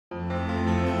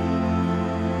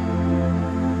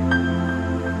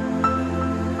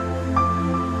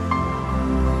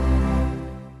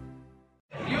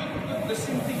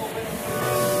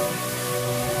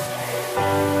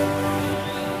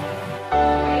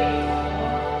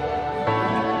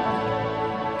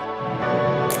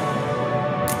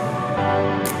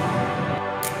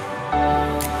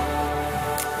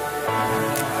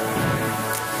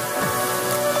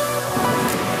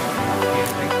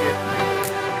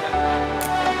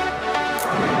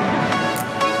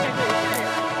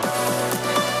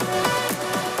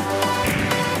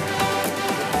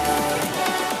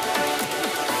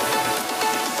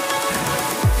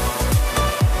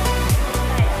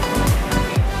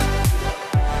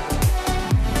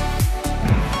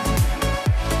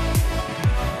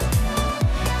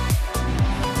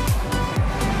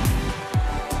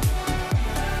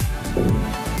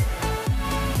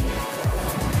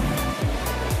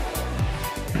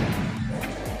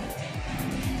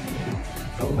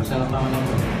Tahu pasal apa mana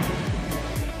tu?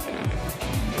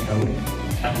 Tahu?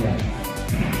 Tak ya.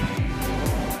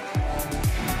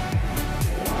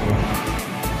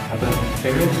 Apa?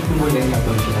 Parents pun boleh apa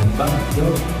macam nampak?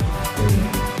 Jom.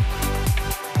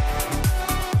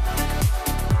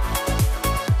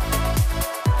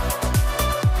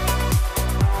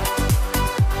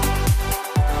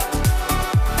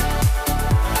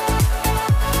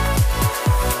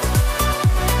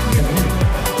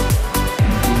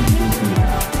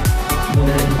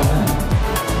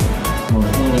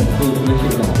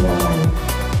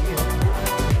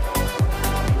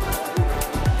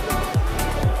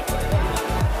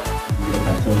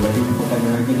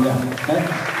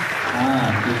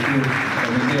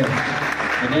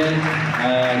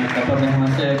 Tanpa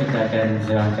masa kita akan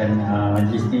serahkan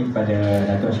majlis ni kepada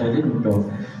Datuk Shalin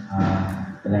untuk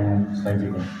penerangan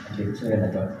selanjutnya. Okey, silakan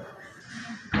Datuk.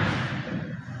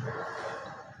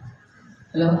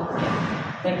 Hello.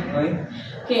 Thank you, Roy.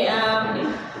 Okay,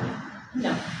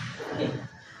 no.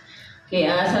 Okay,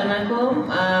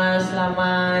 Assalamualaikum.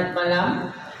 Selamat malam.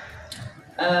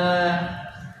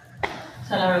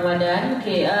 Salam Ramadan.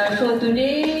 Okay, so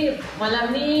today,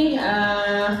 malam ni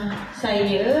saya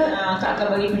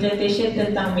akan bagi presentation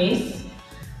tentang MACE.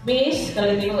 MACE,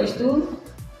 kalau tengok kat situ,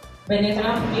 banner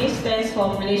terang MACE stands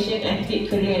for Malaysian Athlete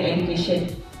Career and Education.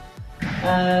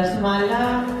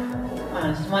 Semalam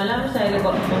saya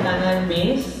buat pembentangan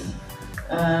MACE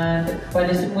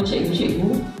kepada semua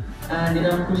cikgu-cikgu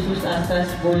dalam kursus asas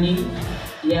bowling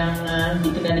yang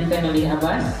dikendalikan oleh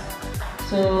Abbas.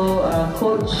 So,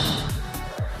 coach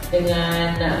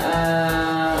dengan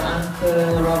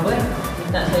Uncle Robert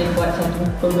minta saya buat satu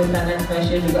pembentangan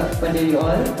special juga kepada you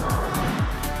all.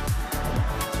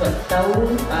 Sebab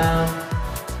tahu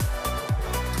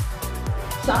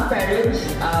some parents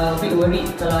a bit worried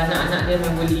kalau anak-anak dia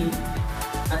main bowling,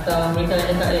 atau mereka nak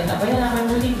cakap dia tak payahlah main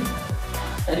bowling,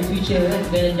 tak ada future kan,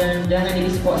 jangan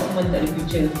jadi sportsman, tak ada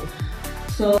future.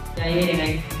 So saya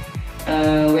dengan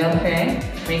welfare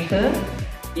mereka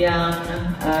yang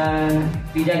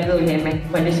dijaga oleh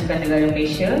Majlis Sukan Negara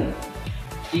Malaysia,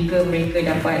 jika mereka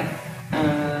dapat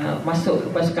masuk ke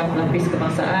pasukan pelapis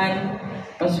kebangsaan,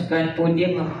 pasukan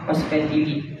podium, pasukan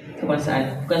elit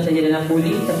kebangsaan, bukan saja dalam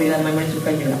bowling tapi dalam main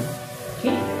sukan juga.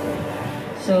 Okay,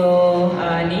 so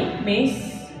ni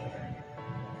MACE.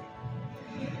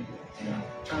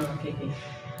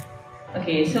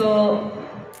 Okay, so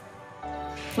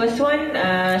first one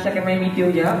saya akan main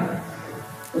video je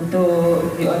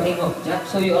untuk you all tengok sekejap.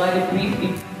 So you all ada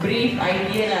brief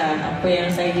idea lah apa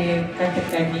yang saya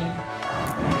katakan ni.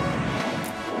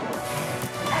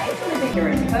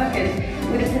 Bekas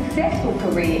with a successful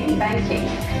career in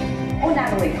banking. Or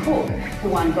Natalie Cook,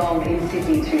 who won gold in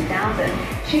Sydney 2000.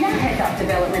 She now heads up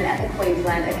development at the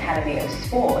Queensland Academy of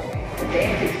Sport. But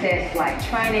their success, like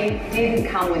training,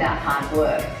 didn't come without hard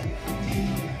work.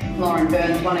 Lauren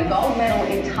Burns won a gold medal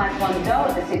in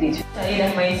Taekwondo at the Sydney. Saya dah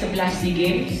main 11 SEA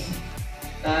Games,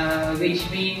 which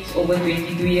means over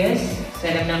 22 years.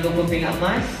 Saya dah menang 20 peringkat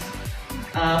emas,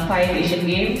 5 Asian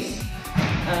Games.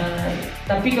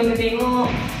 Tapi kalau tengok,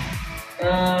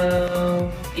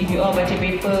 if you all baca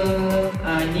paper,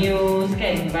 news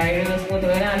kan, viral semua tu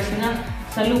kan, ada setengah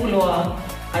selalu keluar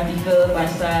artikel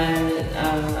pasal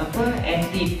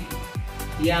atlet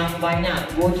yang banyak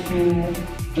go through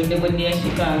benda-benda yang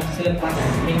suka selepas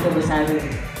mereka bersara,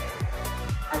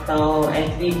 atau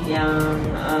atlet yang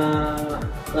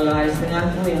kalau ada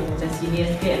setengah tu yang macam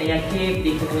senior sikit, ada yakin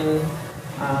dia kena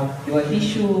jual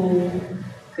tisu,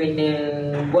 kena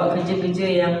buat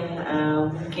kerja-kerja yang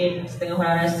mungkin setengah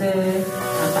orang rasa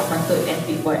tak patut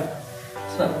atlet buat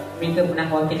sebab mereka pernah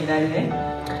wakil negara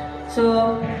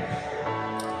So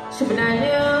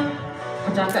sebenarnya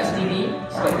macam akak sendiri,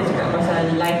 sebab kita cakap pasal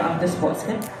life after sports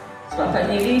kan, sebab akak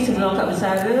sendiri sebelum akak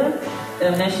bersara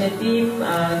dalam national team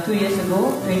 2 years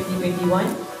ago, 2021,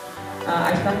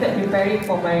 I started preparing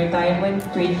for my retirement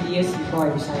 20 years before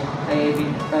I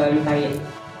retired.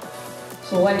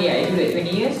 So what did I do at 20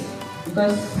 years?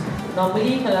 Because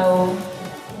normally kalau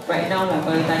right now lah,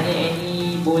 kalau tanya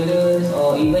any bowlers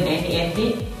or even any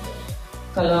athlete,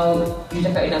 kalau you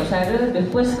cakap you nak bersara, the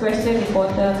first question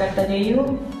reporter akan tanya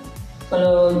you,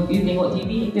 kalau you tengok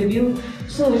TV interview,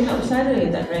 so you nak bersara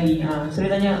tak lagi? So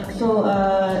dia tanya, so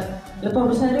lepas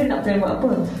bersara nak plan buat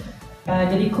apa?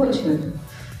 Jadi coach ke?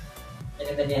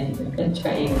 Dia tanya kan,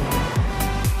 cakap you.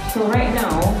 So right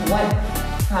now, what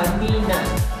kami nak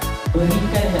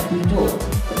berikan, nak tunjuk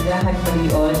penerangan kepada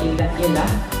you all ialah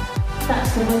tak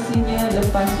semestinya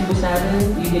lepas you bersara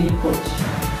you jadi coach.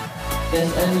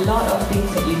 There's a lot of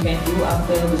things that you can do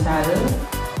after bersara,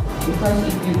 because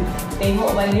if you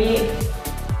tengok balik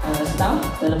staff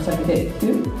dalam satu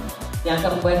itu yang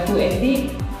akan membantu atlet.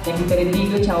 Yang kita ada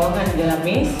 3 cawangan dalam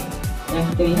mes yang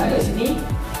kita lihat kat sini.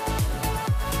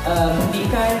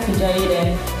 Pendidikan, kejayaan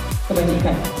dan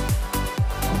kebajikan.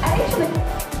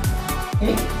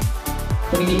 Okay.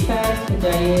 Pendidikan,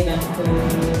 kejayaan dan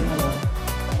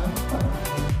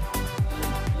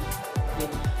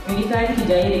pendidikan,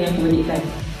 kejayaan dengan kebajikan.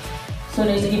 So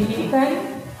dari segi pendidikan,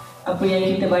 apa yang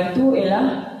kita bantu ialah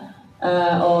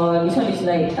this one is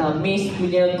like mes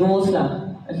punya goals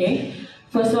lah. Okay.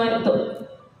 First one untuk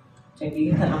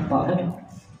jadi tak nampak kan?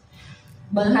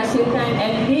 Menghasilkan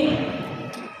atlet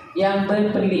yang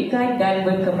berpendidikan dan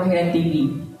berkemahiran tinggi.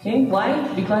 Okay, why?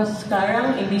 Because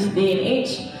sekarang in this day and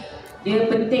age, dia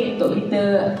penting untuk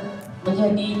kita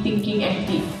menjadi thinking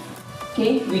athlete.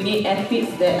 Okay, we need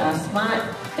athletes that are smart,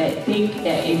 that think,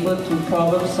 that are able to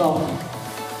problem solve.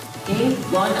 Okay,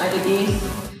 gone are the days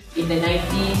in the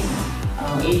 90s,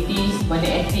 80s,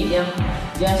 mana atlet yang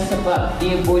just sebab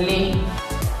dia boleh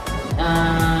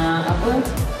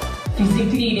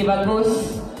physically dia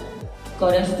bagus.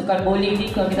 Kalau dalam sukan bowling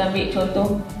ni, kalau kita ambil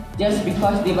contoh, just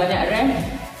because dia banyak ref,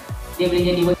 dia boleh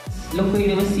jadi local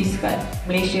universities kat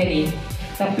Malaysia ni.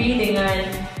 Tapi dengan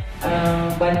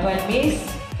bantuan MES,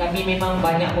 kami memang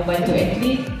banyak membantu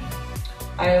atlet.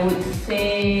 I would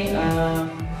say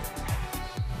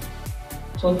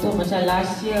contoh macam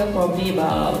last year probably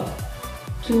about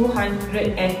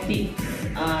 200 athletes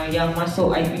yang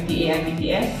masuk IPTA,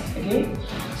 IPTS. Okay,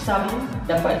 some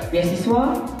dapat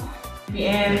beasiswa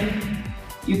UPM,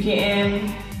 UKM,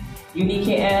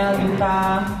 UniKL,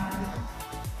 UTA.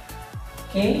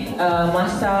 Okay,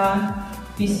 masa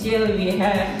this year we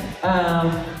have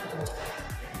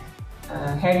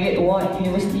Harriet Ward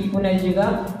University pun ada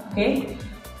juga. Okay,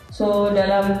 so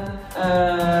dalam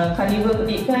kaliber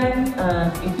pendidikan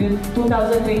in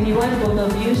 2021 total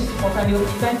views for kaliber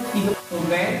pendidikan 3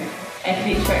 program,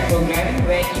 athlete track program,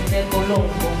 where kita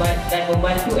tolong dan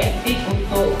membantu atlet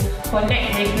untuk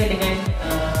connect mereka dengan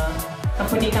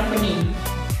company-company.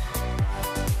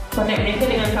 Connect mereka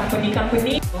dengan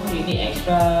company-company. You need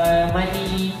extra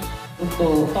money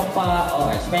untuk top up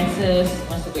or expenses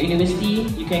masuk ke university,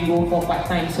 you can go for part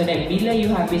time, so that bila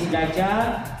you habis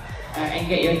belajar and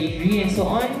get your degree and so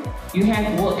on, you have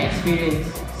work experience.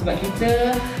 Sebab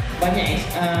kita banyak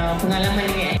pengalaman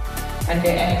dengan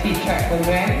under athlete track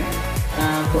program,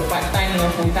 untuk part time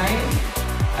dengan full time.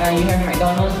 You have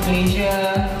McDonald's Malaysia,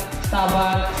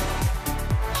 Starbucks,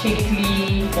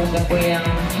 Shakely, terus apa yang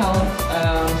health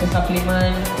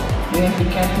supplement, you have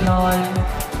Decathlon,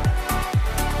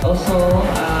 also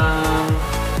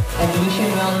Evolution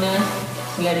Wellness.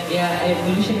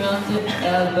 Evolution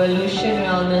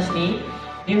Wellness ni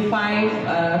dia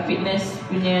 5 fitness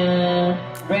punya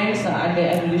brands lah.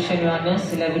 Ada Evolution Wellness,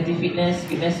 Celebrity Fitness,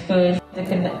 Fitness First,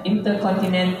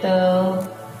 Intercontinental,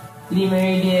 Lee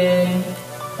Meridian.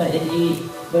 Jadi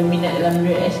berminat dalam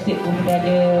real estate pun kita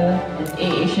ada, dan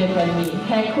A Asia Academy.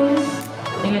 Hackers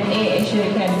dengan A Asia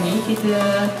Academy,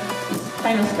 kita is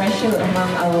kind of special among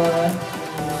our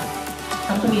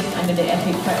companies under the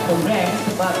athlete track program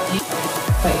sebab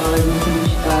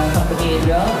technology company as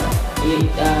well. It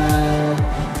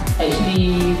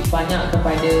actually banyak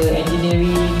kepada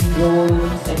engineering,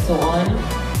 drones and so on.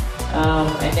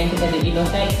 And then kita ada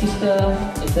Innotech system,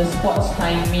 it's a sports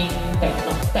timing tech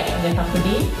in the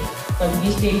company. Kalau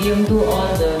di stadium tu, all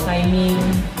the timing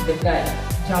dekat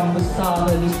jam besar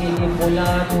di stadium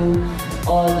bola tu,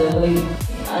 all the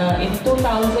in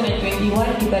 2021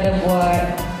 kita ada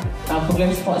buat program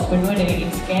sports penuh dengan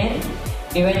InScan.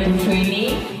 They went to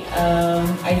training.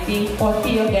 I think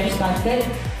 40 of them started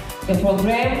the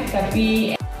program,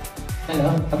 tapi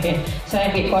okay, saya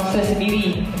ambil courses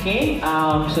sendiri. Okay,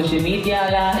 social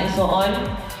media lah and so on.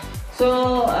 So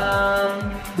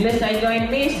bila saya join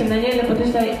MES, sebenarnya lepas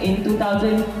tu saya in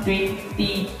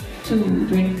 2022,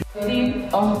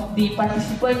 of the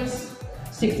participants,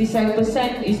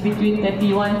 67% is between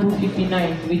 31 to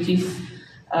 59, which is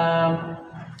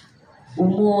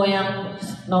umur yang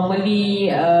normally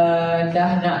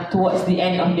dah nak towards the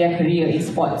end of their career in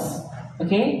sports.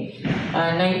 Okay,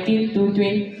 19 to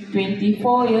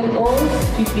 24 years old,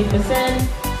 15%,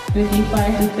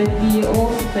 25 to 30 years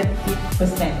old,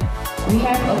 30%. We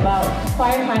have about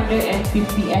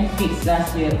 550 athletes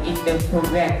last year in the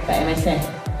program kat MSN.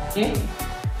 Okay,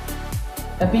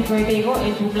 tapi kalau tengok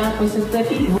jumlah peserta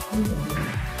 3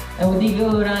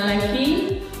 orang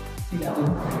lelaki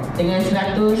dengan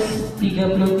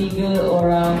 133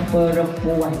 orang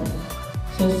perempuan.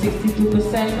 So 62%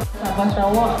 Sabah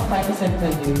Sarawak, 5%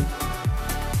 saja.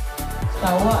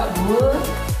 Sarawak 2,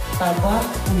 Sabah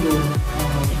 10.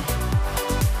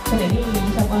 Macam mana ni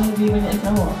Sabah lebih banyak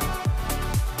Sarawak?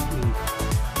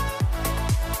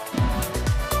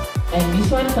 And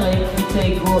this one kalau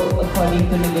kita ikut according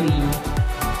to negeri.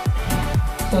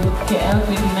 So KL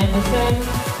 29%,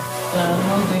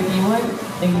 Selangor 21,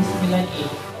 Negeri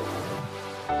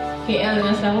 98. KL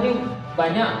dengan Selangor ni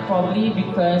banyak probably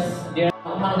because they are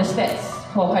among the stats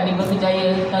for Carnival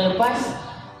Kejaya tahun lepas.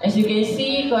 As you can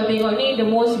see, kalau tengok ni, the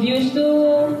most views tu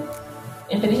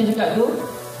yang tadi saya cakap tu,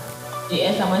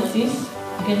 JS Amansis,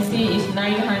 you can see is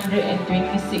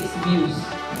 926 views.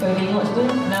 Kalau tengok tu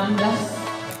 16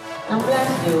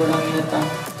 je orang yang datang.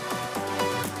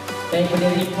 Daripada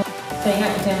report, saya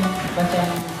ingat macam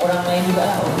orang lain juga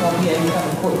lah, probably I become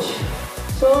a coach.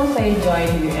 So saya join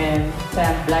UM,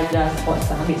 saya belajar sports,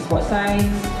 ambil sports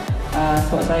science,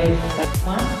 sports science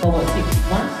mas, for 6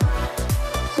 months.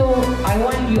 So I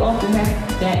want you all to have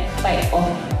that type of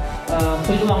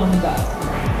peluang juga,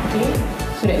 okay?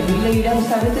 So that bila you dah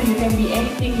besar tu, you can be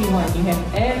anything you want, you have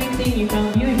everything in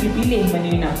front of you, you pilih mana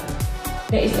you nak.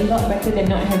 That is a lot better than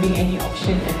not having any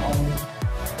option at all.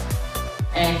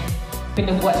 And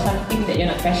kena buat something that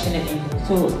you're not passionate in.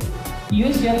 So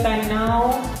use your time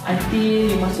now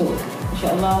until you masuk,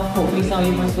 insyaAllah, hopefully now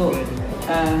you masuk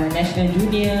National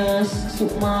Juniors,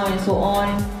 Sukma and so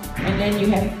on. And then you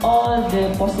have all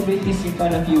the possibilities in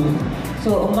front of you.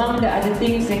 So among the other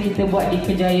things yang kita buat di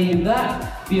Kejaya juga,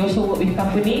 we also work with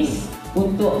companies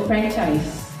untuk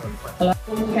franchise. Kalau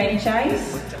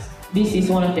franchise, this is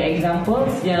one of the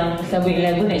examples yang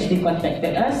 7-Eleven actually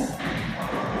contacted us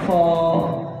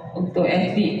untuk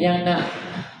athlete yang nak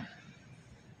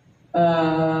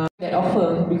that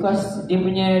offer, because dia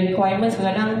punya requirements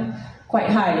kadang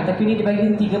quite high, tapi ni dia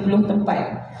bagi 30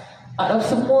 tempat. Out of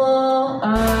semua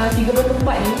 30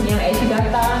 tempat ni yang actually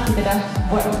datang, kita dah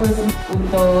buat first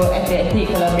untuk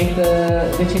atlet-atlet kalau mereka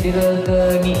bercedera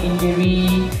ke, need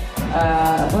injury,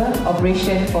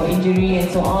 operation for injury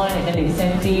and so on, and then the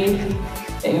incentive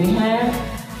that we have.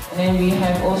 And then we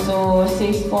have also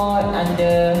safe sport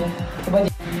under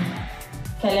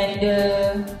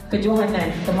kalender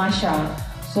kejohanan, Temasha.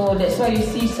 So that's why you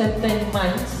see certain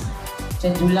months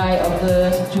macam Julai,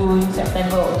 Ogos, Jun,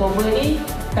 September, Oktober ni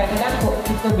kadang-kadang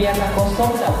kita biarkan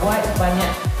kosong, tak buat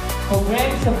banyak program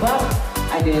sebab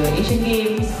ada Asian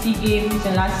Games, SEA Games,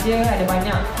 dan last year ada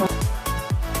banyak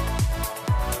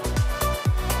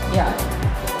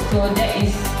so that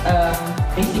is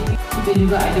basically kita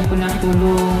juga ada pernah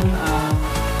tolong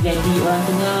jadi orang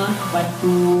tengah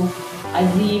bantu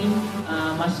Azim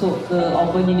masuk ke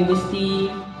Auburn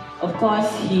University. Of course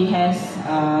he has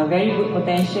very good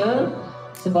potential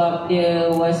sebab dia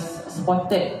was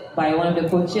spotted by one of the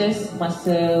coaches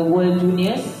masa World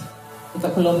Juniors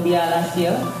dekat Colombia last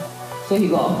year. So he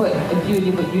got offered a few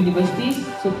universities.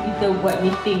 So kita buat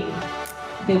meeting,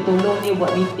 kita tolong dia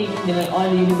buat meeting dengan all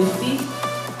the universities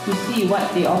to see what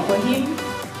they offer him.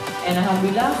 And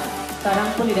Alhamdulillah sekarang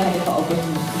pun dia dah ada kat Auburn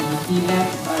University. He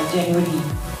left January.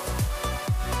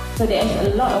 So there is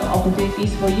a lot of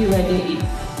opportunities for you, whether it's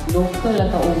local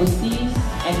atau overseas.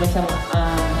 And macam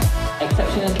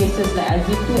exceptional cases like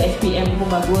Azim tu, SPM pun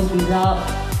bagus result,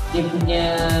 dia punya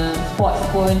sports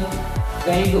pun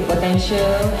very good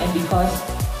potential. And because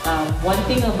one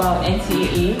thing about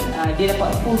NCAA, dia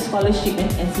dapat full scholarship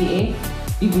NCAA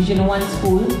Division 1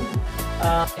 school.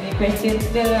 Any questions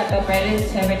ke atau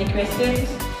parents have any questions,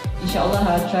 insyaAllah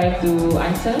I'll try to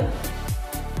answer.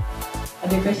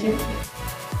 Ada question?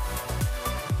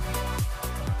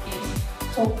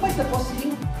 So what's the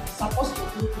procedure supposed to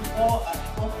do before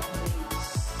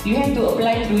You have to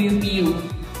apply through UPU.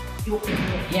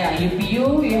 Yeah,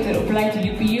 UPU, you have to apply to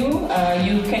UPU.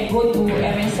 You can go to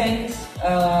MSN's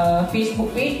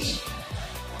Facebook page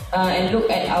and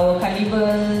look at our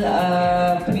Carnival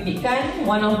pendidikan.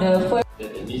 One of the first.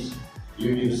 This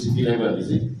university level,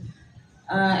 is it?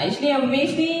 Actually,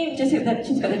 MACE ni macam saya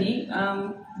cakap tadi,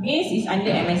 MACE is under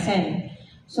MSN.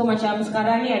 So macam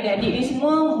sekarang ni adik-adik ni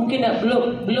semua mungkin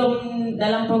belum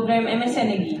dalam program MSN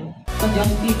lagi. Because you're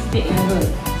still state level.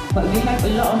 But we have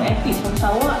a lot of athletes from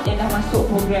Sarawak yang dah masuk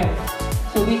program.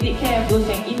 So we take care of those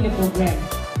yang in the program.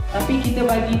 Tapi kita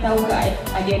bagi tahu ke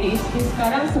adik-adik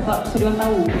sekarang sebab sudah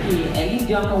tahu, okay, at least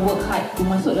dia akan work hard to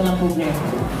masuk dalam program.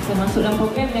 So masuk dalam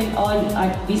program, then all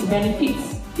these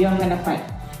benefits dia akan dapat.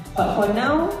 But for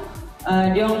now,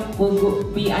 dia will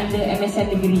be under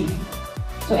MSN negeri.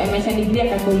 So MSN negeri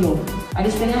akan tolong.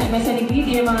 Ada setengah MSN negeri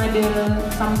dia memang ada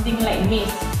something like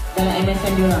MACE dalam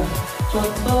MSN dia orang.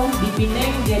 Contoh di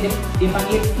Penang dia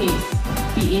panggil PACE,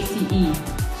 PACE.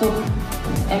 So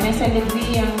MSN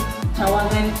negeri yang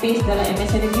cawangan PACE dalam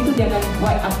MSN negeri tu dia akan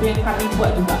buat apa yang kami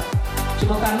buat juga.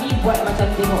 Cuma kami buat macam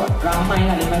tengok ramai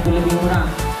lah, 50 lebih orang.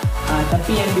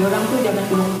 Tapi yang diorang tu dia akan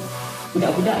tolong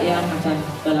budak-budak yang macam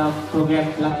dalam program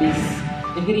pelapis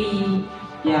negeri,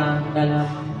 yang dalam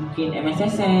mungkin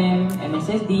MSSM,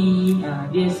 MSSD,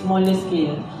 dia smaller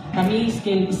scale. Kami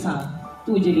scale besar.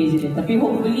 Tu je beza dia. Tapi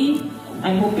hopefully,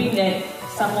 I'm hoping that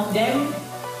some of them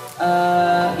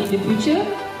in the future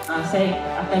saya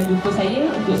akan jumpa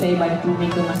saya untuk saya bantu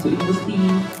mereka masuk universiti,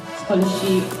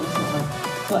 scholarship dan semua.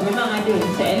 Sebab memang ada.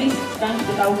 So at least sekarang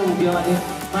kita tahu dia ada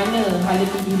mana hala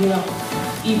tinggi dia orang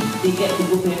if they get to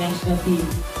go to the national team.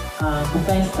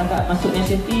 Bukan setakat masuk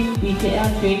national team, PKL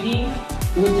training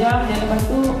 2 jam dan lepas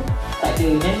tu tak ada.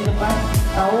 Dan lepas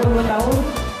tahun 2 tahun,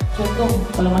 contoh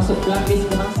kalau masuk pelapis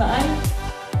kebangsaan,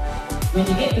 when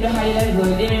you get to the higher level,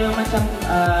 dia memang macam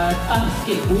tough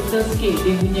sikit, brutal sikit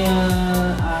dia punya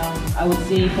I would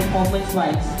say performance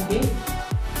wise. Okay,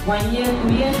 1 year,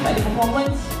 2 years tak ada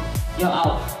performance, you're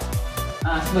out.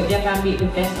 Sebab dia akan ambil the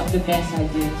best of the best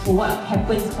saja. So what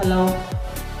happens kalau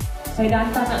saya dah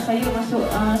hantar anak saya masuk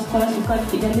sekolah sukan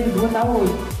Bukit Jalil 2 tahun,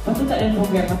 lepas tu tak ada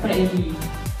program, apa nak jadi?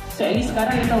 So at least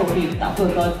sekarang dia tahu, tak apa,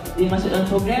 kalau dia masuk dalam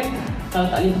program, kalau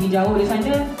tak boleh pergi jauh dari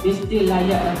sana, dia still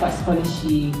layak dapat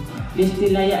scholarship. Dia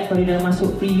still layak kalau dia dah masuk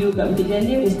pre-U kat Bukit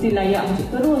Jalil, dia still layak masuk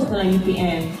terus dalam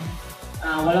UPM.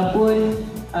 Walaupun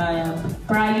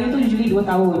pra-U tu usually 2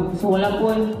 tahun. So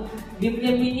walaupun dia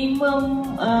punya minimum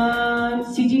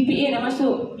CGPA nak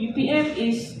masuk UPM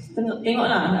is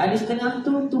tengoklah, ada setengah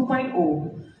tu 2.0,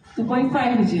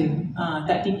 2.5 je,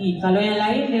 tak tinggi. Kalau yang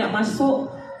lain dia nak masuk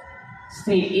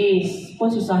straight A's pun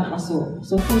susah nak masuk.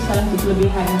 So tu salah satu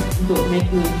kelebihan untuk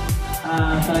mereka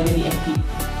kalau jadi aktif.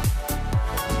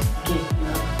 Okay,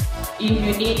 if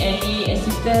you need any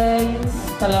assistance,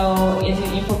 kalau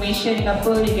information ke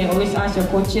apa, you can always ask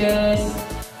your coaches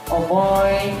or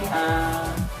boy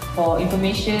for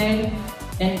information.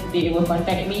 Then they will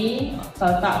contact me.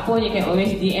 Kalau tak pun, you can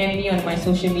always DM me on my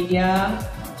social media,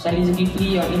 Shalin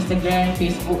Zulkifli on Instagram,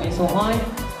 Facebook and so on.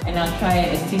 And I'll try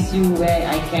and assist you where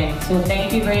I can. So thank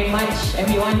you very much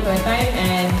everyone for your time,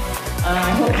 and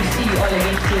I hope to see you all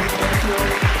again soon. Thank you.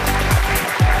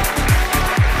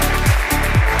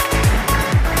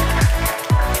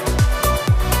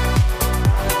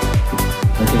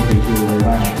 Okay, thank you very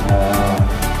much.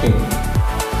 Okay,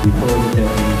 before kita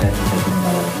presentasi sesi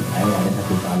malam, saya ada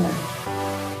satu soalan.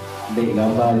 Ambil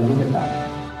gambar dulu ke tak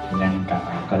dengan Kak?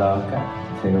 Kalau Kak,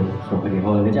 saya suruh pergi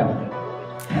hall kejap.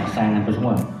 Nak sign apa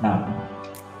semua? Nak.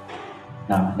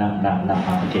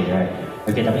 Okay, right.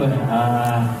 Okay, tak apa.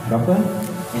 Berapa?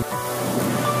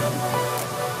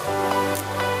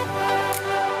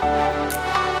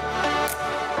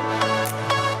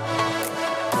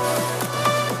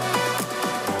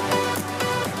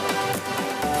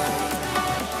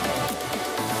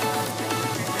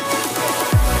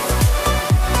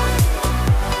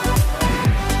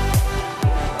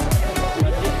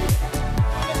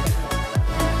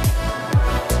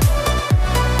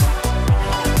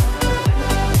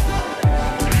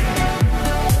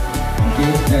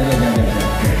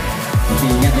 Okey,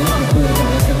 ingat ya, siapa dekat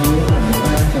belakang dulu,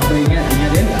 siapa ingat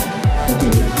dia.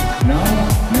 Okey, now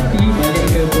nanti balik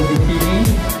ke posisi ni,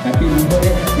 tapi lupa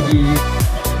dia pergi.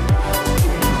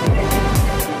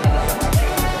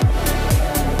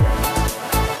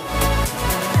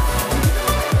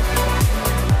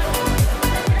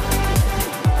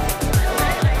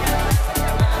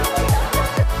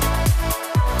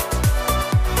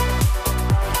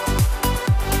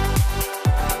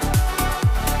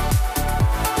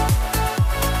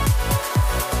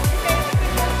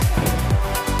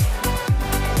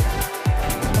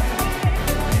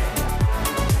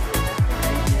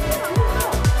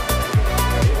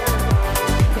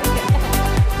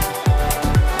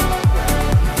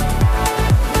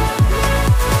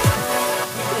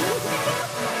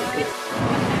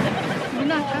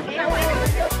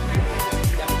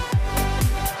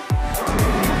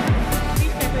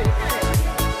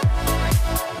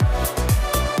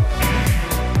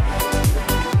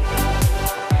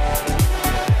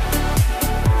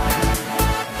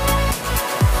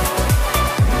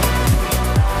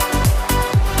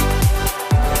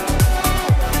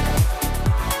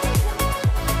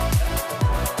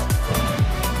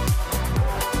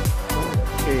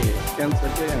 Sekian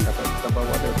saja yang dapat kita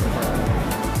bawa daripada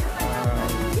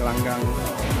gelanggang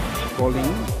bowling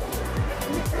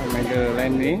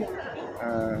Megalanes ni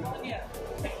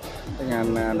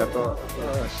dengan Datuk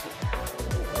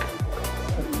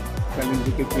Shalin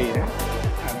Zulkifli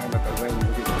Datuk Shalin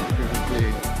Zulkifli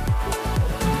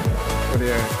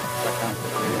Korea belakang.